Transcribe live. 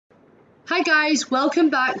Hi guys, welcome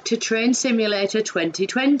back to Train Simulator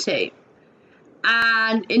 2020,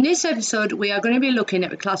 and in this episode we are going to be looking at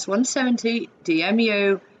the Class 170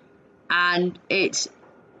 DMU and its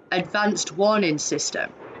advanced warning system.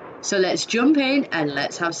 So let's jump in and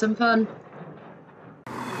let's have some fun.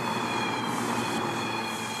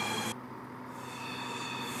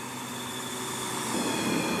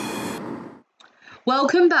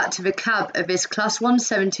 Welcome back to the cab of this Class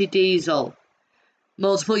 170 diesel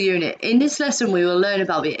multiple unit. In this lesson we will learn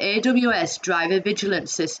about the AWS driver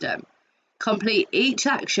vigilance system. Complete each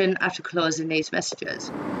action after closing these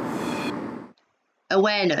messages.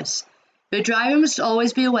 Awareness. The driver must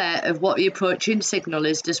always be aware of what the approaching signal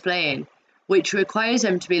is displaying, which requires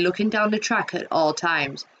them to be looking down the track at all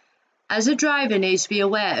times. As a driver needs to be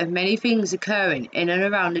aware of many things occurring in and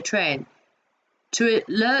around the train. To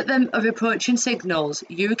alert them of approaching signals,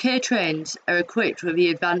 UK trains are equipped with the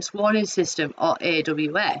Advanced Warning System, or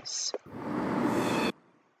AWS.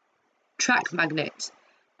 Track magnets.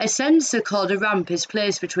 A sensor called a ramp is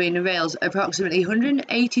placed between the rails approximately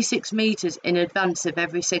 186 metres in advance of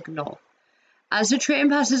every signal. As the train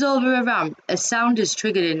passes over a ramp, a sound is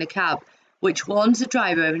triggered in the cab, which warns the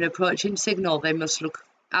driver of an approaching signal they must look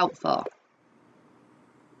out for.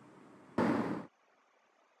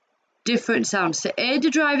 Different sounds. To aid the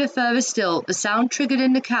driver further still, the sound triggered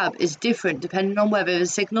in the cab is different depending on whether the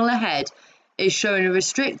signal ahead is showing a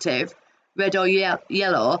restrictive, red or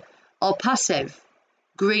yellow, or passive,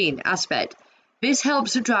 green aspect. This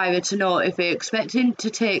helps the driver to know if they are expecting to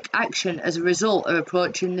take action as a result of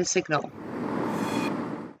approaching the signal.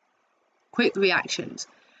 Quick reactions.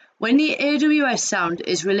 When the AWS sound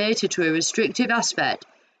is related to a restrictive aspect,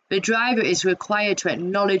 the driver is required to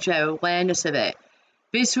acknowledge their awareness of it.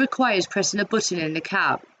 This requires pressing a button in the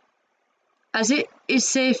cab. As it is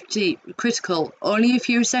safety critical, only a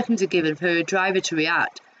few seconds are given for a driver to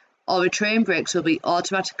react, or the train brakes will be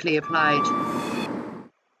automatically applied.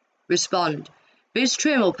 Respond. This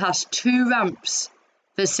train will pass 2 ramps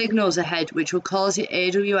for signals ahead, which will cause the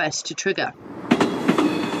AWS to trigger.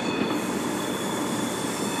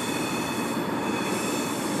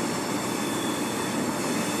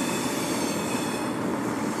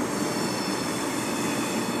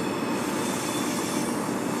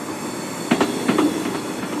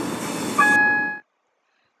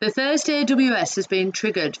 The first AWS has been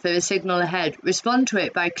triggered for the signal ahead. Respond to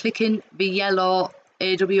it by clicking the yellow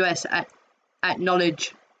AWS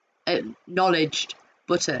acknowledged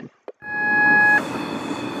button.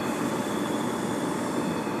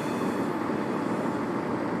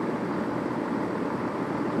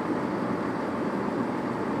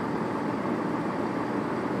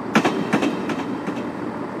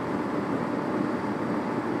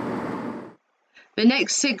 The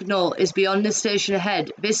next signal is beyond the station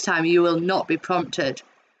ahead. This time you will not be prompted.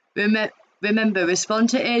 Remember, respond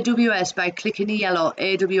to AWS by clicking the yellow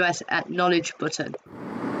AWS Acknowledge button.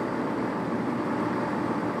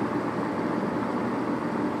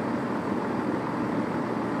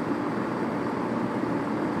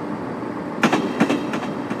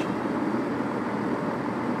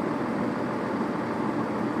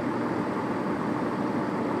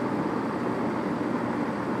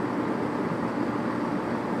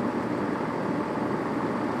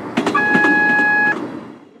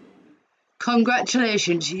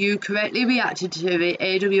 Congratulations, you correctly reacted to the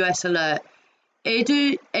AWS alert.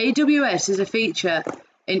 AWS is a feature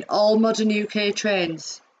in all modern UK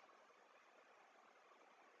trains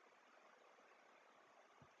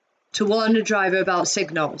to warn the driver about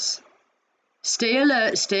signals. Stay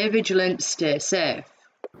alert, stay vigilant, stay safe.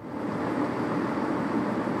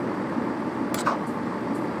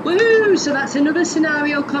 Woohoo! So that's another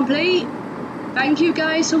scenario complete. Thank you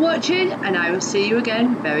guys for watching, and I will see you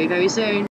again very, very soon.